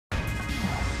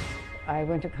I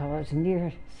went to college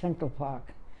near Central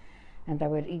Park, and I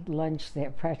would eat lunch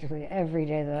there practically every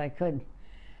day that I could.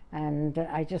 And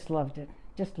I just loved it,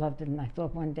 and I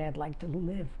thought one day I'd like to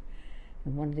live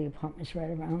in one of the apartments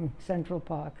right around Central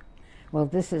Park. Well,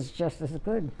 this is just as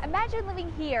good. Imagine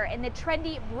living here in the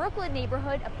trendy Brooklyn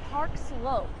neighborhood of Park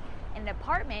Slope, in an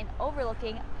apartment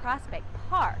overlooking Prospect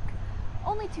Park,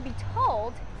 only to be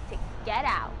told to get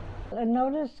out. A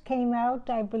notice came out,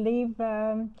 I believe,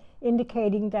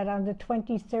 indicating that on the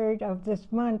 23rd of this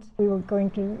month we were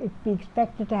going to be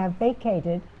expected to have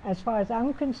vacated. As far as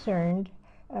I'm concerned,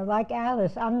 like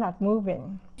Alice, I'm not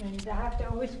moving. And I have to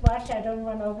always watch I don't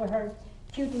run over her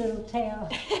cute little tail.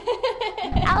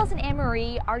 Alice and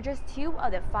Anne-Marie are just 2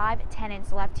 of the 5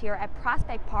 tenants left here at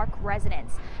Prospect Park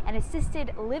Residence, an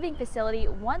assisted living facility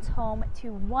once home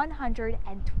to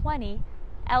 120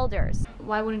 elders.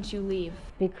 Why wouldn't you leave?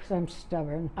 Because I'm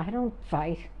stubborn. I don't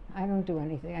fight. I don't do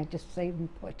anything. I just save and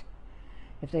put.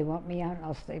 If they want me out,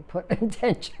 I'll stay put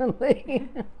intentionally.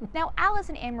 Now, Alice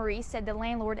and Anne-Marie said the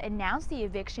landlord announced the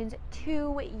evictions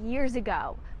 2 years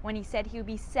ago when he said he would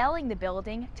be selling the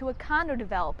building to a condo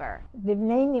developer. The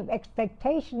main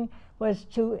expectation was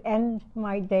to end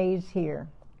my days here.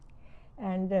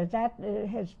 And that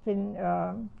has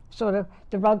been sort of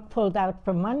the rug pulled out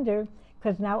from under,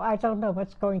 because now I don't know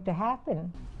what's going to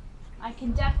happen. I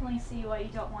can definitely see why you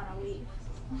don't want to leave.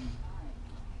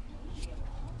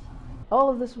 All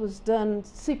of this was done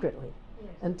secretly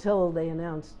until they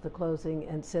announced the closing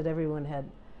and said everyone had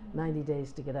 90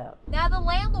 days to get out. Now, the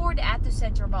landlord at the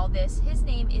center of all this, his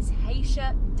name is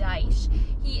Haysha Deitsch.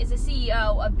 He is the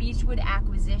CEO of Beechwood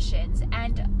Acquisitions,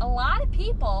 and a lot of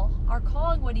people are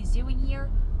calling what he's doing here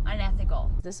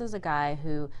unethical. This is a guy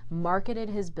who marketed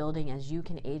his building as you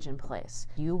can age in place.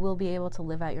 You will be able to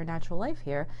live out your natural life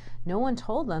here. No one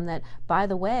told them that, by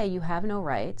the way, you have no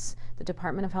rights. The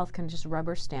Department of Health can just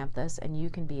rubber stamp this and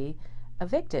you can be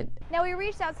evicted. Now, we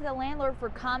reached out to the landlord for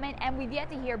comment and we've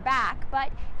yet to hear back,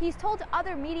 but he's told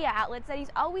other media outlets that he's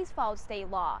always followed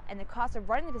state law and the cost of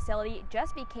running the facility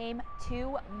just became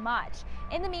too much.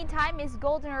 In the meantime, Ms.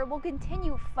 Goldner will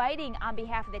continue fighting on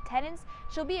behalf of the tenants.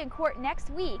 She'll be in court next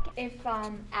week. If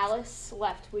Alice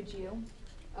left, would you?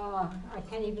 I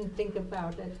can't even think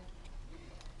about it.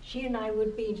 She and I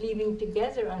would be leaving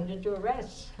together under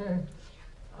duress,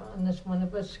 unless one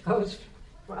of us goes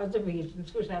for other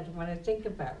reasons, which I don't want to think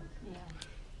about. Yeah.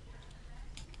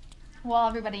 Well,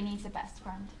 everybody needs a best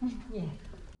friend. Yeah.